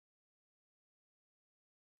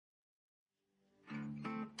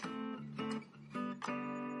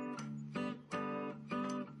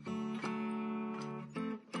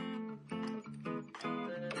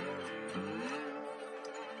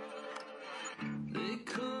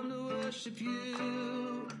worship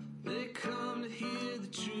you. They come to hear the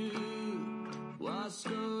truth. Let's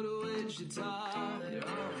go to Wichita. You're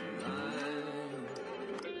online.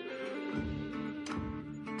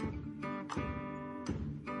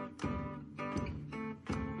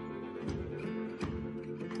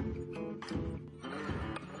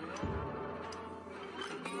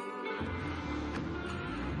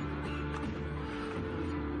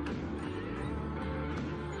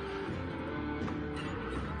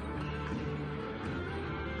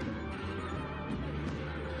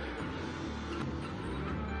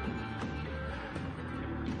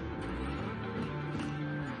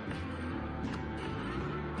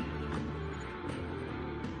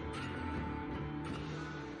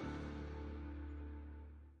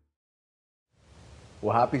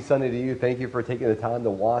 Well, happy Sunday to you. Thank you for taking the time to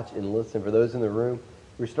watch and listen. For those in the room,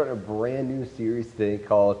 we're starting a brand new series today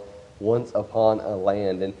called Once Upon a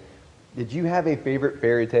Land. And did you have a favorite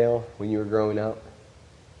fairy tale when you were growing up?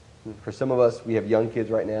 For some of us, we have young kids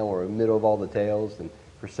right now. We're in the middle of all the tales. And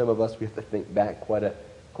for some of us, we have to think back quite a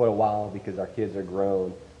while because our kids are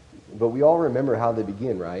grown. But we all remember how they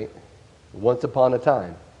begin, right? Once upon a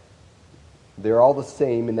time. They're all the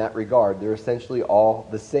same in that regard. They're essentially all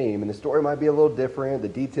the same. And the story might be a little different. The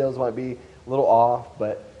details might be a little off.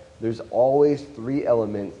 But there's always three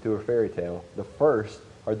elements to a fairy tale. The first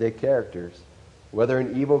are the characters. Whether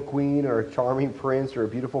an evil queen or a charming prince or a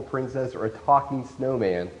beautiful princess or a talking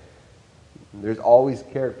snowman, there's always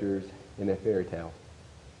characters in a fairy tale.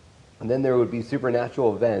 And then there would be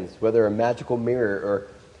supernatural events, whether a magical mirror or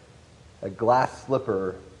a glass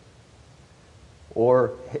slipper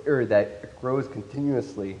or hair that grows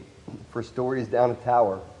continuously for stories down a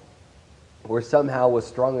tower, or somehow was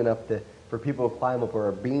strong enough for people to climb up, or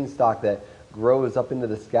a beanstalk that grows up into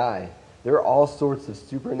the sky. There are all sorts of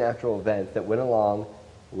supernatural events that went along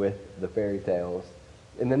with the fairy tales.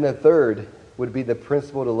 And then the third would be the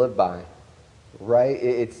principle to live by, right?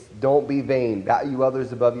 It's don't be vain, value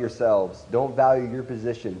others above yourselves, don't value your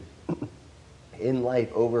position in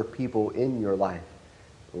life over people in your life.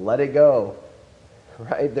 Let it go.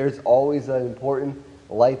 Right? There's always an important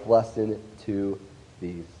life lesson to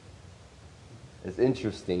these. It's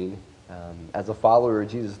interesting. As a follower of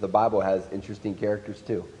Jesus, the Bible has interesting characters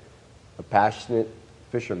too. A passionate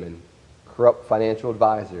fisherman, corrupt financial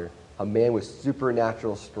advisor, a man with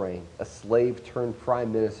supernatural strength, a slave turned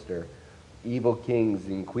prime minister, evil kings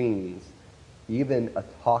and queens, even a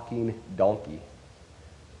talking donkey.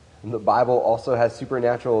 And the Bible also has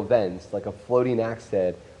supernatural events like a floating axe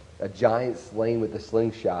head, a giant slain with a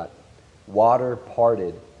slingshot, water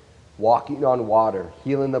parted, walking on water,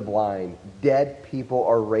 healing the blind, dead people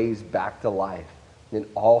are raised back to life, and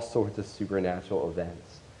all sorts of supernatural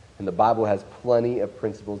events. And the Bible has plenty of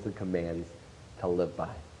principles and commands to live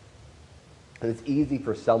by. And it's easy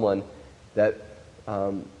for someone that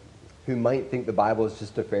who might think the Bible is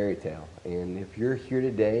just a fairy tale. And if you're here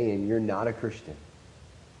today and you're not a Christian,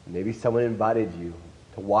 maybe someone invited you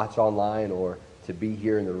to watch online or to be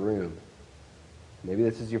here in the room. Maybe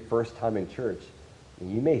this is your first time in church,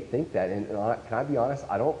 and you may think that. And can I be honest?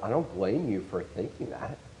 I don't blame you for thinking that.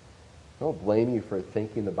 I don't blame you for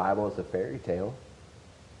thinking the Bible is a fairy tale.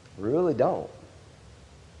 I really don't.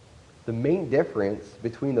 The main difference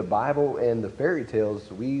between the Bible and the fairy tales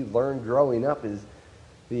we learned growing up is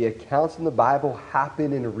the accounts in the Bible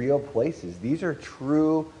happen in real places. These are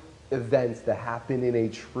true events that happen in a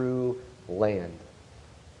true land.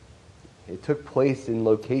 It took place in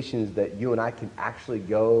locations that you and I can actually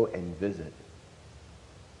go and visit.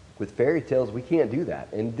 With fairy tales, we can't do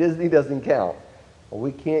that. And Disney doesn't count.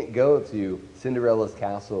 We can't go to Cinderella's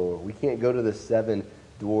castle. Or we can't go to the seven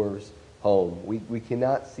dwarves' home. We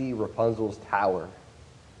cannot see Rapunzel's tower.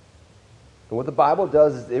 And what the Bible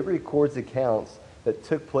does is it records accounts that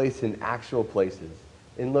took place in actual places,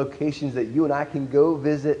 in locations that you and I can go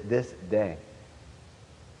visit this day.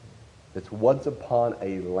 It's once upon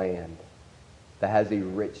a land that has a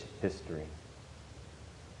rich history.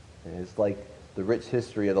 And it's like the rich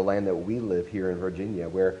history of the land that we live here in Virginia,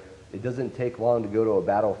 where it doesn't take long to go to a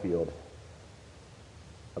battlefield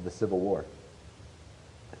of the Civil War.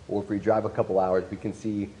 Or if we drive a couple hours, we can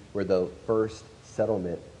see where the first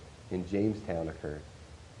settlement in Jamestown occurred.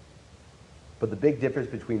 But the big difference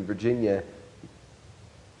between Virginia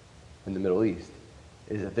and the Middle East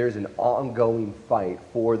is that there's an ongoing fight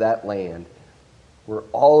for that land where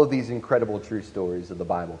all of these incredible true stories of the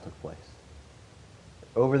Bible took place.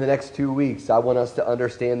 Over the next 2 weeks, I want us to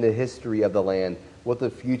understand the history of the land, what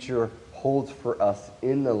the future holds for us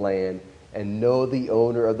in the land, and know the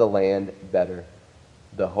owner of the land better.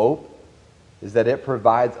 The hope is that it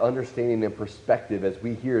provides understanding and perspective as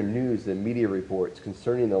we hear news and media reports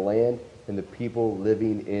concerning the land and the people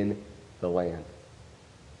living in the land.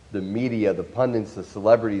 The media, the pundits, the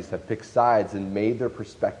celebrities have picked sides and made their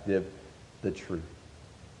perspective the truth.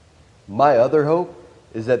 My other hope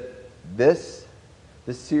is that this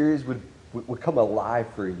series would come alive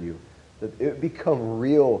for you, that it would become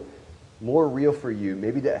real, more real for you,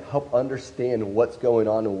 maybe to help understand what's going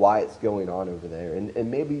on and why it's going on over there.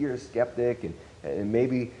 And maybe you're a skeptic, and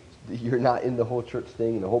maybe you're not in the whole church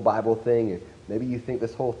thing and the whole Bible thing, and maybe you think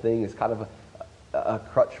this whole thing is kind of a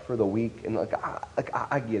crutch for the weak, and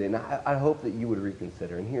I get it, and I hope that you would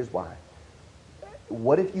reconsider, and here's why.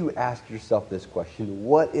 What if you ask yourself this question?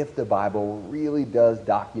 What if the Bible really does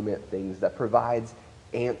document things that provides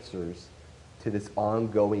answers to this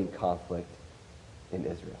ongoing conflict in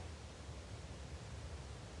Israel?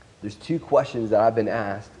 There's two questions that I've been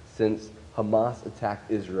asked since Hamas attacked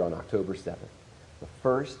Israel on October 7th. The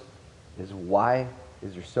first is, why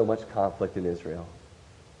is there so much conflict in Israel?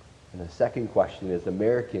 And the second question is,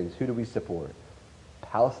 Americans, who do we support?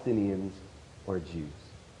 Palestinians or Jews?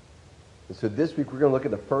 And so this week we're going to look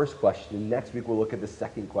at the first question. Next week we'll look at the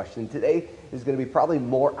second question. Today is going to be probably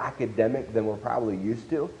more academic than we're probably used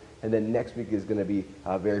to. And then next week is going to be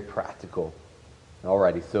very practical.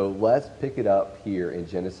 Alrighty, so let's pick it up here in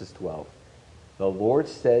Genesis 12. The Lord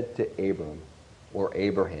said to Abram, or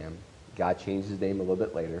Abraham, God changed his name a little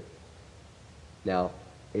bit later. Now,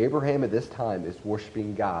 Abraham at this time is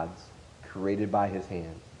worshiping gods created by his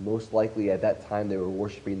hand. Most likely at that time they were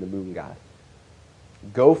worshiping the moon god.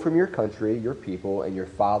 Go from your country, your people, and your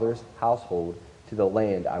father's household to the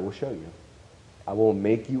land I will show you. I will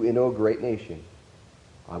make you into a great nation.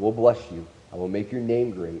 I will bless you. I will make your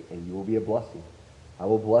name great, and you will be a blessing. I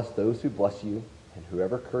will bless those who bless you, and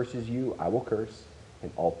whoever curses you, I will curse,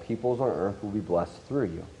 and all peoples on earth will be blessed through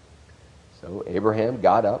you. So Abraham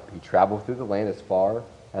got up. He traveled through the land as far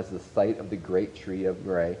as the site of the great tree of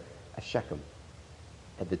Moreh at Shechem.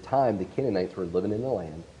 At the time the Canaanites were living in the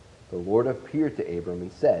land, the Lord appeared to Abram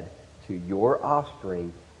and said, to your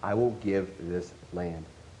offspring I will give this land.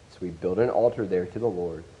 So he built an altar there to the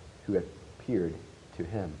Lord who appeared to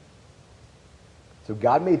him. So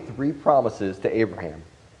God made three promises to Abraham.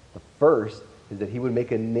 The first is that he would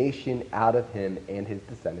make a nation out of him and his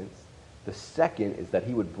descendants. The second is that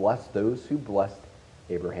he would bless those who blessed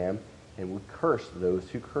Abraham and would curse those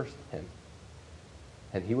who cursed him.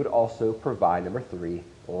 And he would also provide, number three,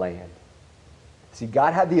 land. See,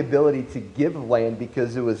 God had the ability to give land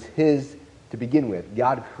because it was his to begin with.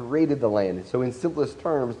 God created the land. So in simplest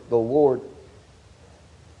terms, the Lord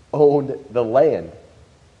owned the land.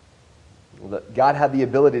 God had the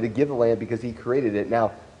ability to give the land because he created it.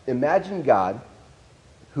 Now, imagine God,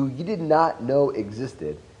 who you did not know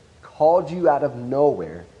existed, called you out of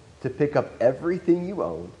nowhere to pick up everything you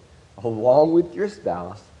owned, along with your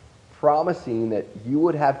spouse, promising that you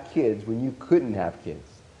would have kids when you couldn't have kids.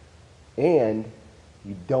 And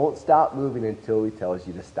you don't stop moving until he tells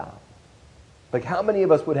you to stop. Like, how many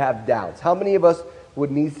of us would have doubts? How many of us would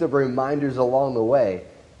need some reminders along the way?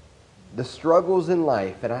 The struggles in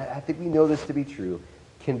life, and I think we know this to be true,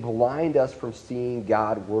 can blind us from seeing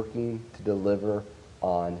God working to deliver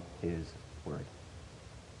on his word.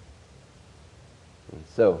 And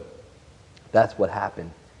so, that's what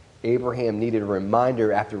happened. Abraham needed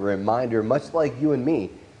reminder after reminder, much like you and me.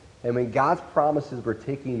 And when God's promises were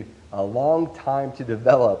taking a long time to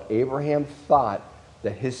develop, Abraham thought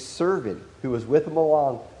that his servant, who was with him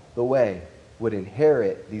along the way, would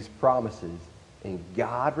inherit these promises. And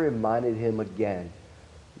God reminded him again,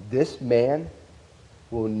 this man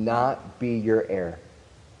will not be your heir,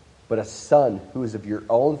 but a son who is of your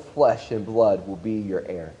own flesh and blood will be your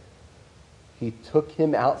heir. He took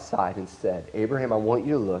him outside and said, Abraham, I want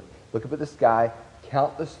you to look up at the sky,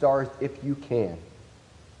 count the stars if you can.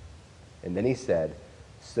 And then he said,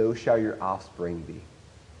 so shall your offspring be.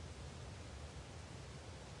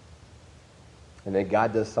 And then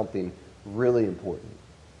God does something really important.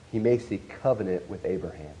 He makes a covenant with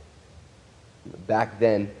Abraham. Back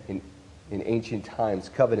then, in ancient times,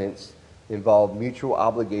 covenants involved mutual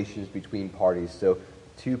obligations between parties. So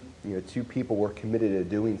two people were committed to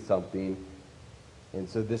doing something, and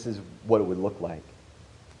so this is what it would look like.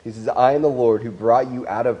 He says, I am the Lord who brought you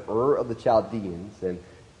out of Ur of the Chaldeans. And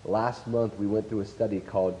last month we went through a study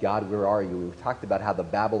called God, Where Are You? We talked about how the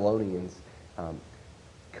Babylonians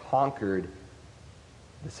conquered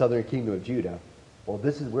the southern kingdom of Judah. Well,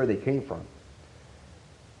 this is where they came from.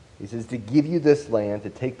 He says, to give you this land, to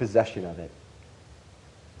take possession of it.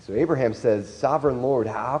 So Abraham says, Sovereign Lord,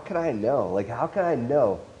 how can I know? How can I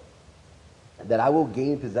know that I will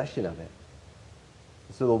gain possession of it?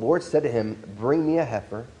 So the Lord said to him, bring me a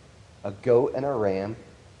heifer, a goat and a ram,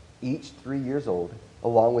 each 3 years old,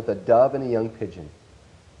 along with a dove and a young pigeon.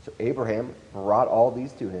 So Abraham brought all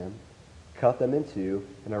these to him, cut them in two,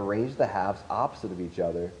 and arranged the halves opposite of each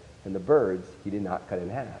other, and the birds he did not cut in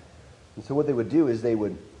half. And so what they would do is they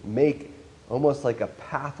would make almost like a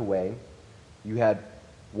pathway. You had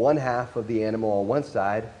one half of the animal on one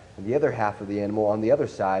side and the other half of the animal on the other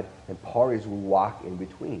side, and parties would walk in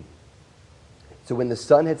between. So when the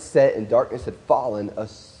sun had set and darkness had fallen, a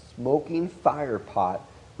smoking fire pot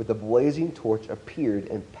with a blazing torch appeared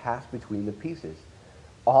and passed between the pieces.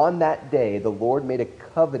 On that day, the Lord made a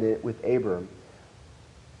covenant with Abram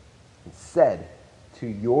and said, to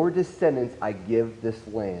your descendants I give this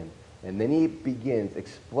land. And then he begins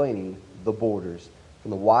explaining the borders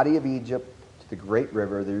from the Wadi of Egypt to the great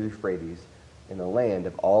river, the Euphrates, and the land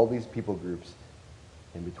of all these people groups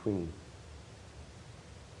in between.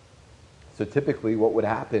 So typically what would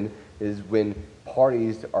happen is when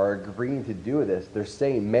parties are agreeing to do this, they're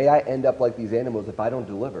saying, may I end up like these animals if I don't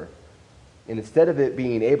deliver? And instead of it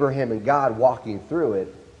being Abraham and God walking through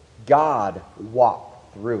it, God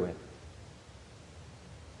walked through it.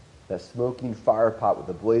 That smoking fire pot with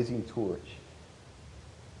a blazing torch.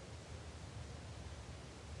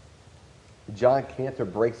 John Cantor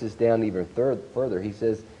breaks this down even further. He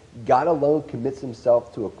says, God alone commits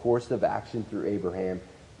himself to a course of action through Abraham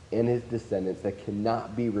and his descendants that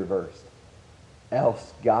cannot be reversed.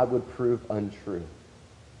 Else, God would prove untrue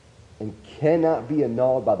and cannot be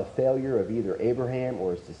annulled by the failure of either Abraham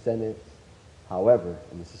or his descendants. However,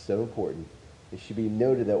 and this is so important, it should be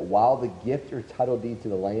noted that while the gift or title deed to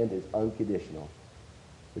the land is unconditional,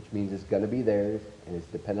 which means it's going to be theirs and it's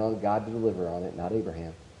dependent on God to deliver on it, not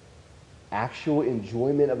Abraham, actual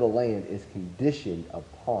enjoyment of the land is conditioned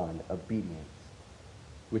upon obedience,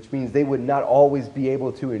 which means they would not always be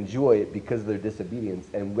able to enjoy it because of their disobedience.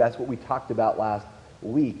 And that's what we talked about last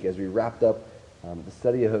week as we wrapped up the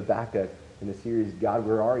study of Habakkuk in the series, God,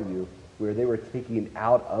 Where Are You?, where they were taken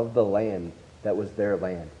out of the land that was their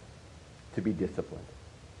land to be disciplined.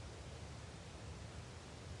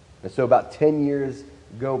 And so about 10 years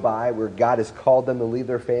go by where God has called them to leave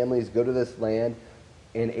their families, go to this land,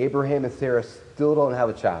 and Abraham and Sarah still don't have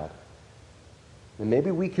a child. And maybe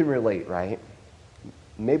we can relate, right?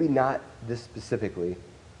 Maybe not this specifically,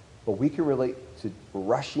 but we can relate to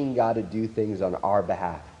rushing God to do things on our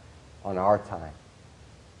behalf, on our time.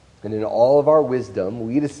 And in all of our wisdom,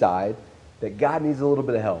 we decide that God needs a little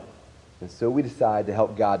bit of help. And so we decide to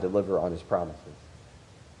help God deliver on his promises.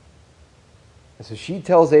 And so she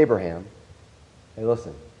tells Abraham, hey,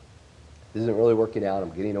 listen, this isn't really working out.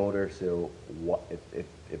 I'm getting older, so what,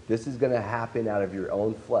 if this is going to happen out of your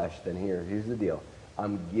own flesh, then here's the deal.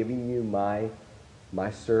 I'm giving you my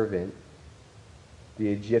servant, the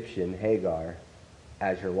Egyptian Hagar,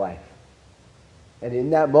 as your wife. And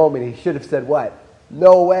in that moment, he should have said what?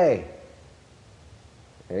 No way.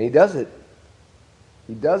 And he does it.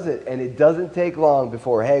 He does it, and it doesn't take long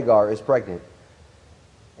before Hagar is pregnant.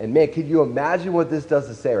 And man, could you imagine what this does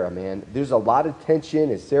to Sarah, man? There's a lot of tension,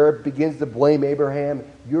 and Sarah begins to blame Abraham.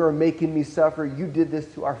 You're making me suffer. You did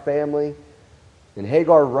this to our family. And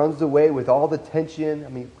Hagar runs away with all the tension. I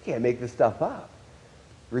mean, we can't make this stuff up.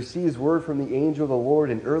 Receives word from the angel of the Lord,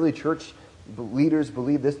 and early church leaders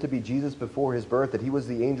believe this to be Jesus before his birth, that he was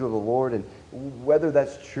the angel of the Lord. And whether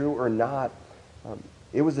that's true or not,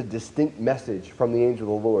 it was a distinct message from the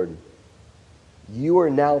angel of the Lord. You are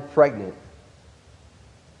now pregnant,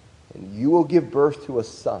 and you will give birth to a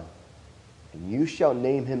son, and you shall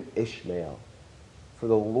name him Ishmael, for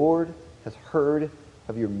the Lord has heard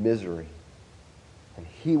of your misery, and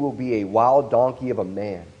he will be a wild donkey of a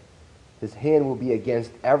man. His hand will be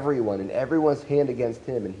against everyone, and everyone's hand against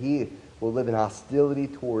him, and he will live in hostility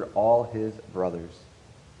toward all his brothers.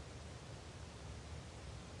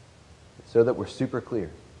 So that we're super clear,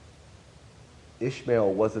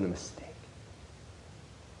 Ishmael wasn't a mistake.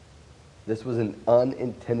 This was an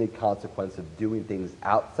unintended consequence of doing things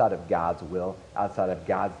outside of God's will, outside of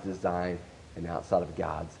God's design, and outside of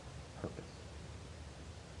God's purpose.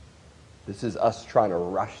 This is us trying to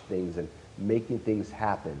rush things and making things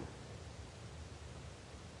happen.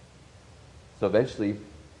 So eventually,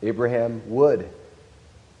 Abraham would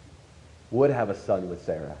have a son with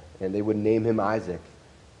Sarah, and they would name him Isaac.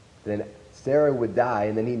 Then Sarah would die,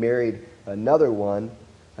 and then he married another woman,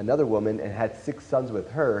 and had 6 sons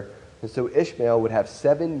with her. And so Ishmael would have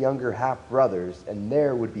 7 younger half-brothers, and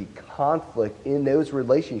there would be conflict in those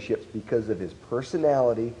relationships because of his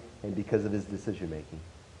personality and because of his decision-making.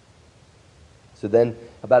 So then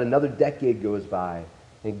about another decade goes by,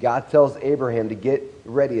 and God tells Abraham to get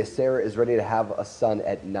ready as Sarah is ready to have a son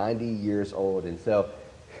at 90 years old. And so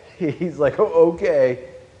He's like, oh,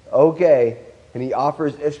 okay. And he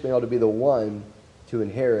offers Ishmael to be the one to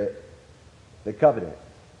inherit the covenant.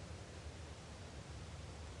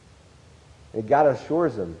 And God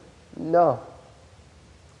assures him, no.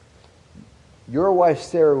 Your wife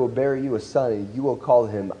Sarah will bear you a son, and you will call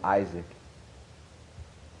him Isaac.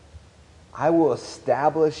 I will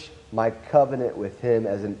establish my covenant with him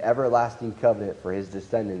as an everlasting covenant for his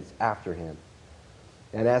descendants after him.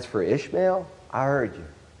 And as for Ishmael, I heard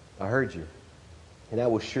you. And I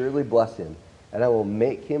will surely bless him, and I will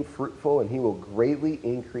make him fruitful, and he will greatly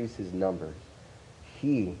increase his numbers.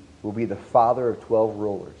 He will be the father of 12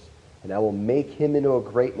 rulers, and I will make him into a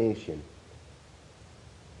great nation.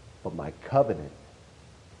 But my covenant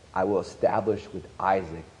I will establish with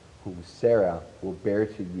Isaac, whom Sarah will bear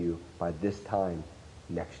to you by this time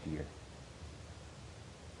next year.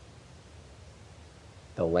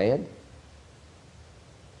 The land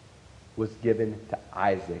was given to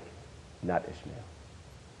Isaac, not Ishmael.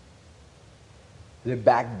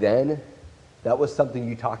 Back then, that was something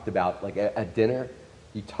you talked about. Like at dinner,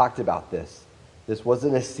 you talked about this. This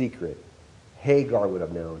wasn't a secret. Hagar would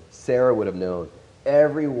have known. Sarah would have known.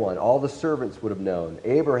 Everyone, all the servants would have known.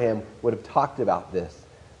 Abraham would have talked about this.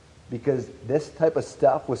 Because this type of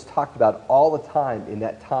stuff was talked about all the time in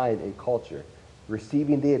that time and culture.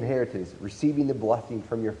 Receiving the inheritance, receiving the blessing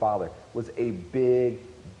from your father was a big,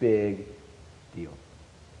 big deal.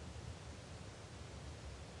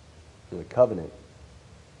 And the covenant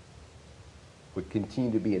would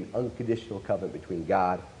continue to be an unconditional covenant between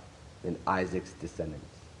God and Isaac's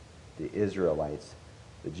descendants, the Israelites,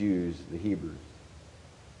 the Jews, the Hebrews.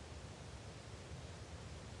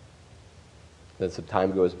 Then some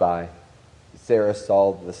time goes by. Sarah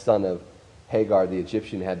saw the son of Hagar, the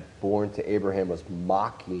Egyptian, had born to Abraham was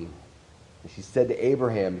mocking. And she said to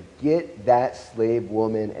Abraham, "Get that slave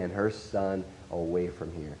woman and her son away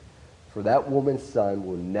from here. For that woman's son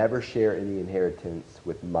will never share in the inheritance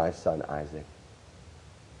with my son Isaac."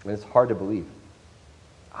 And it's hard to believe.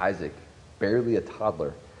 Isaac, barely a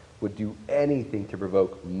toddler, would do anything to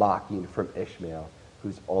provoke mocking from Ishmael,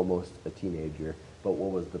 who's almost a teenager. But what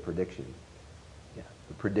was the prediction? Yeah,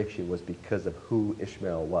 the prediction was because of who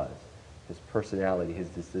Ishmael was, his personality, his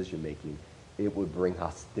decision-making, it would bring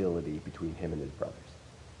hostility between him and his brothers.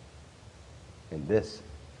 And this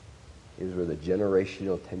is where the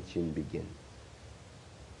generational tension begins.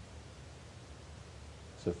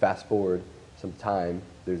 So fast forward some time,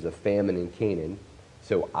 there's a famine in Canaan.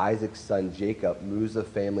 So Isaac's son Jacob moves the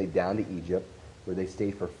family down to Egypt, where they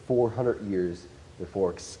stayed for 400 years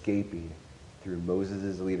before escaping through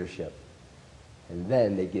Moses' leadership. And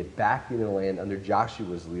then they get back into the land under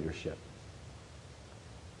Joshua's leadership.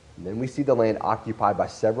 And then we see the land occupied by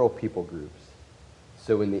several people groups.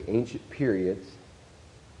 So in the ancient periods,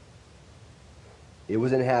 it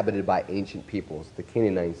was inhabited by ancient peoples, the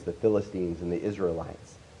Canaanites, the Philistines, and the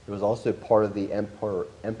Israelites. It was also part of the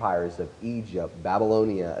empires of Egypt,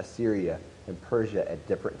 Babylonia, Assyria, and Persia at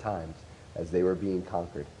different times as they were being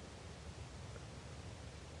conquered.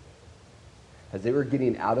 As they were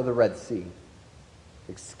getting out of the Red Sea,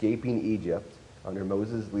 escaping Egypt under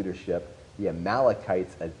Moses' leadership, the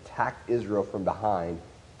Amalekites attacked Israel from behind,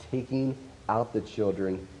 taking out the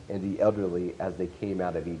children and the elderly as they came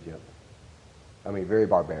out of Egypt. I mean, very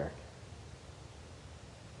barbaric.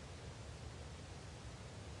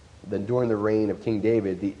 Then during the reign of King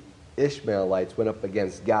David, the Ishmaelites went up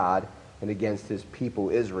against God and against his people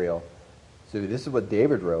Israel. So this is what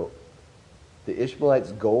David wrote. The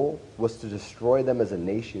Ishmaelites' goal was to destroy them as a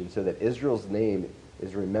nation so that Israel's name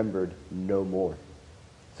is remembered no more.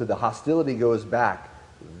 So the hostility goes back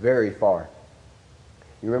very far.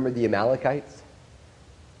 You remember the Amalekites?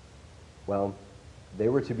 Well, they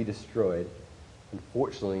were to be destroyed.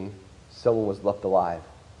 Unfortunately, someone was left alive.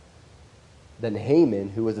 Then Haman,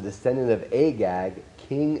 who was a descendant of Agag,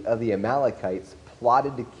 king of the Amalekites,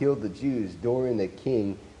 plotted to kill the Jews during the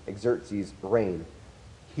king Xerxes' reign.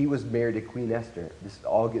 He was married to Queen Esther. This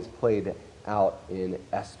all gets played out in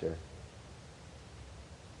Esther,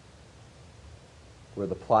 where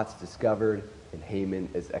the plot's discovered and Haman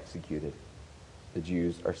is executed. The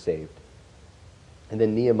Jews are saved. And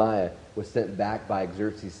then Nehemiah was sent back by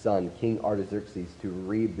Xerxes' son, King Artaxerxes, to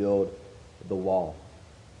rebuild the wall.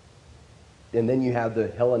 And then you have the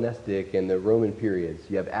Hellenistic and the Roman periods.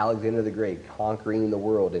 You have Alexander the Great conquering the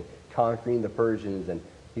world and conquering the Persians, and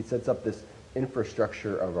he sets up this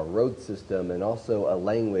infrastructure of a road system and also a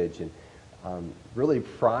language, and really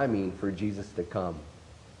priming for Jesus to come.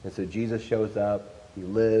 And so Jesus shows up, he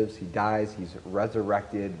lives, he dies, he's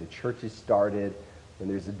resurrected, the church is started, and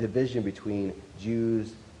there's a division between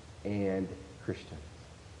Jews and Christians.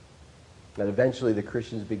 that eventually the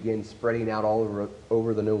Christians begin spreading out all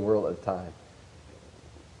over the known world at the time.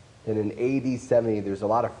 And in AD 70, there's a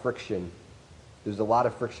lot of friction. There's a lot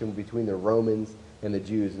of friction between the Romans and the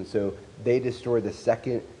Jews, and so they destroyed the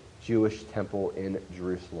second Jewish temple in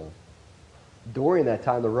Jerusalem. During that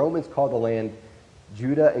time, the Romans called the land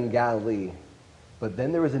Judah and Galilee, but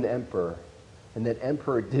then there was an emperor, and that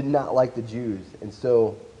emperor did not like the Jews, and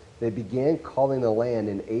so they began calling the land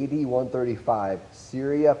in AD 135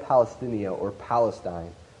 Syria Palestinia, or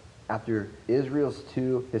Palestine, after Israel's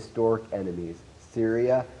two historic enemies,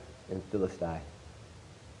 Syria and Philistine.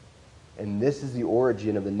 And this is the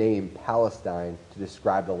origin of the name Palestine to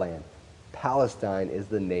describe the land. Palestine is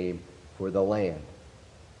the name for the land.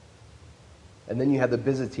 And then you have the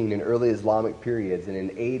Byzantine and early Islamic periods, and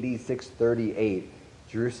in AD 638,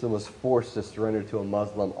 Jerusalem was forced to surrender to a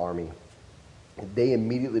Muslim army. They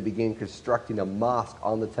immediately began constructing a mosque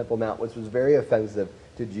on the Temple Mount, which was very offensive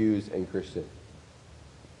to Jews and Christians.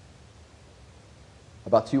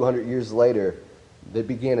 About 200 years later, they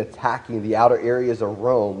began attacking the outer areas of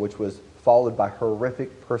Rome, which was followed by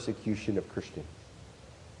horrific persecution of Christians.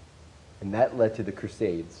 And that led to the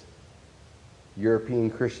Crusades. European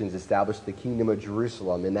Christians established the Kingdom of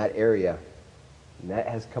Jerusalem in that area, and that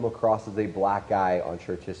has come across as a black eye on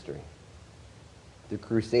church history. The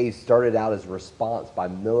Crusades started out as a response by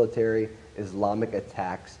military Islamic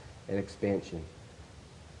attacks and expansion.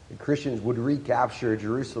 The Christians would recapture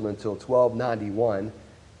Jerusalem until 1291,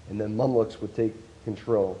 and then Mamluks would take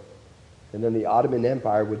control. And then the Ottoman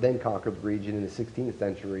Empire would then conquer the region in the 16th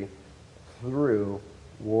century through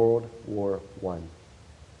World War I.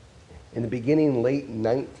 In the beginning, late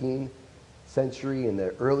 19th century and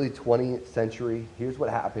the early 20th century, here's what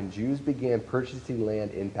happened. Jews began purchasing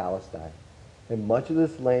land in Palestine. And much of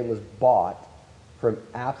this land was bought from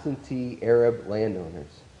absentee Arab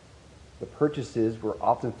landowners. The purchases were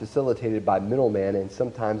often facilitated by middlemen and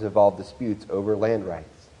sometimes involved disputes over land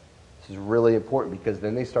rights. This is really important because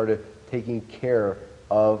then they started taking care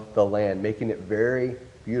of the land, making it very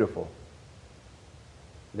beautiful.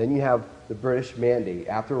 Then you have the British mandate.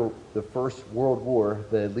 After the First World War,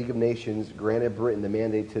 the League of Nations granted Britain the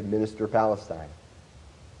mandate to administer Palestine.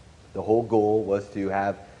 The whole goal was to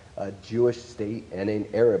have a Jewish state and an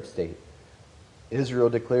Arab state. Israel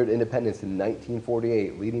declared independence in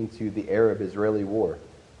 1948, leading to the Arab-Israeli War.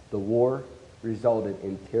 The war resulted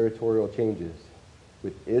in territorial changes,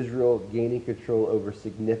 with Israel gaining control over a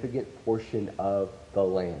significant portion of the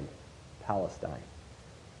land, Palestine.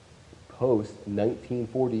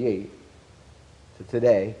 Post-1948 to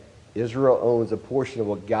today, Israel owns a portion of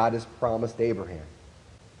what God has promised Abraham.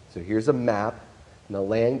 So here's a map, and the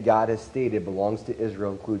land God has stated belongs to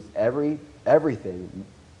Israel includes everything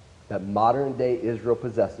that modern-day Israel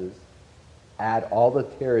possesses. Add all the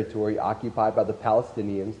territory occupied by the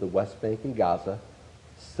Palestinians, the West Bank and Gaza,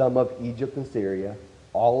 some of Egypt and Syria,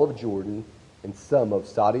 all of Jordan, and some of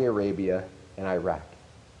Saudi Arabia and Iraq.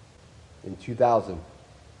 In 2000,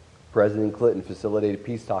 President Clinton facilitated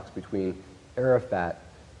peace talks between Arafat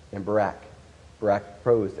and Barak. Barak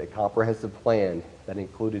proposed a comprehensive plan that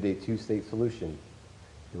included a two-state solution.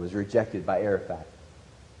 It was rejected by Arafat.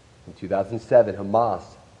 In 2007, Hamas,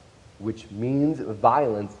 which means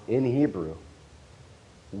violence in Hebrew,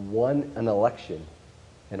 won an election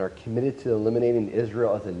and are committed to eliminating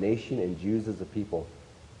Israel as a nation and Jews as a people.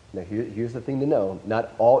 Now here's the thing to know.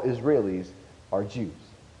 Not all Israelis are Jews.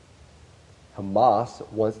 Hamas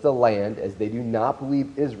wants the land as they do not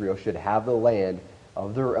believe Israel should have the land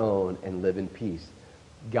of their own and live in peace.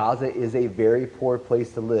 Gaza is a very poor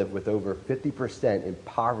place to live with over 50% in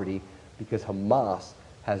poverty because Hamas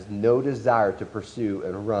has no desire to pursue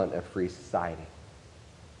and run a free society.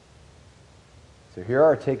 So here are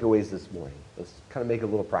our takeaways this morning. Let's kind of make it a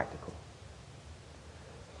little practical.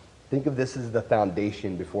 Think of this as the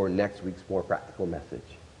foundation before next week's more practical message.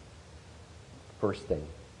 First thing,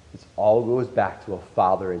 this all goes back to a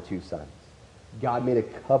father and two sons. God made a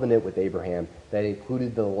covenant with Abraham that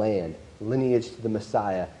included the land, lineage to the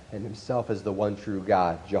Messiah, and himself as the one true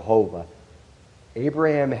God, Jehovah.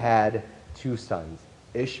 Abraham had two sons,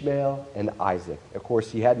 Ishmael and Isaac. Of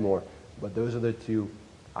course, he had more, but those are the two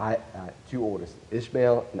oldest,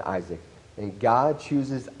 Ishmael and Isaac. And God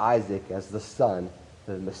chooses Isaac as the son,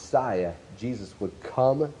 the Messiah, Jesus, would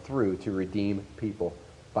come through to redeem people.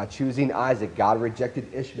 By choosing Isaac, God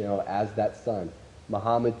rejected Ishmael as that son.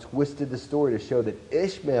 Muhammad twisted the story to show that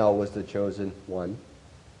Ishmael was the chosen one,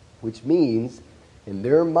 which means, in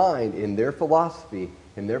their mind, in their philosophy,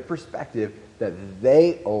 in their perspective, that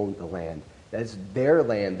they own the land. That's their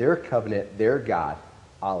land, their covenant, their God,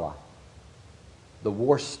 Allah. The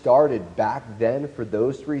war started back then for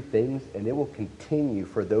those three things, and it will continue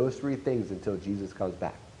for those three things until Jesus comes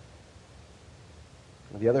back.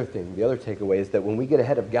 The other takeaway is that when we get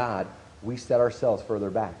ahead of God, we set ourselves further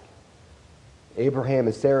back. Abraham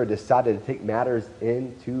and Sarah decided to take matters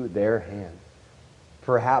into their hands.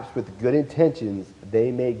 Perhaps with good intentions,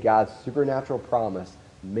 they made God's supernatural promise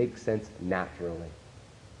make sense naturally.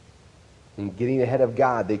 In getting ahead of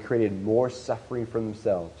God, they created more suffering for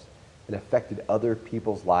themselves and affected other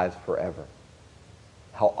people's lives forever.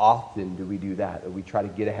 How often do we do that? That we try to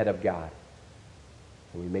get ahead of God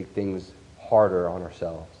and we make things harder on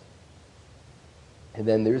ourselves. And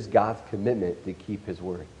then there's God's commitment to keep his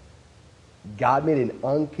word. God made an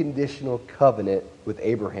unconditional covenant with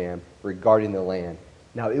Abraham regarding the land.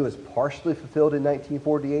 Now, it was partially fulfilled in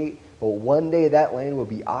 1948, but one day that land will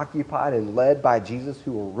be occupied and led by Jesus,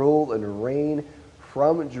 who will rule and reign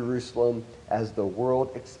from Jerusalem as the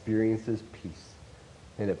world experiences peace.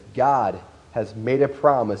 And if God has made a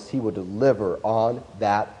promise, he will deliver on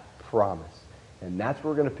that promise. And that's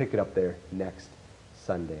where we're going to pick it up there next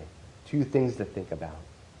Sunday. Two things to think about.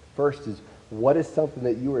 First is, what is something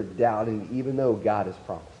that you are doubting even though God has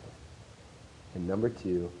promised it? And number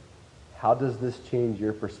two, how does this change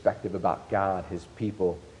your perspective about God, his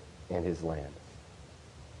people, and his land?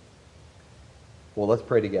 Well, let's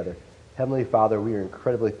pray together. Heavenly Father, we are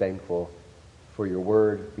incredibly thankful for your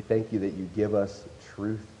word. We thank you that you give us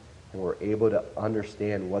truth and we're able to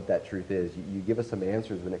understand what that truth is. You give us some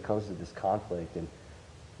answers when it comes to this conflict, and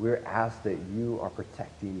we're asked that you are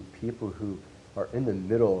protecting people who are in the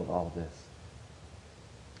middle of all this.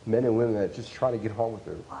 Men and women that just try to get on with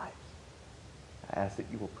their lives. I ask that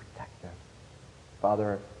you will protect them.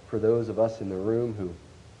 Father, for those of us in the room who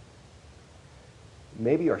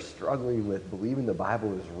maybe are struggling with believing the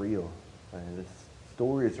Bible is real, and the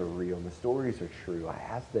stories are real, and the stories are true, I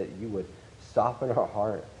ask that you would soften our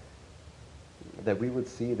heart, that we would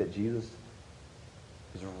see that Jesus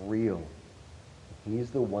is real.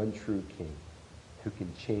 He's the one true King who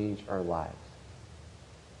can change our lives.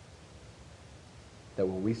 That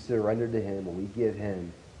when we surrender to him, when we give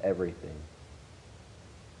him everything,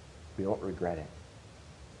 we don't regret it.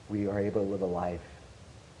 We are able to live a life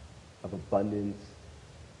of abundance,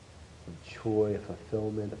 of joy, of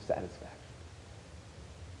fulfillment, of satisfaction.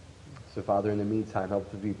 So, Father, in the meantime, help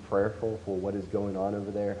us to be prayerful for what is going on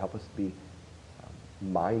over there. Help us to be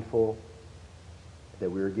mindful that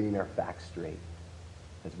we're getting our facts straight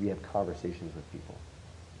as we have conversations with people.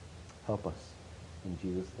 Help us. In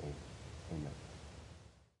Jesus' name, amen.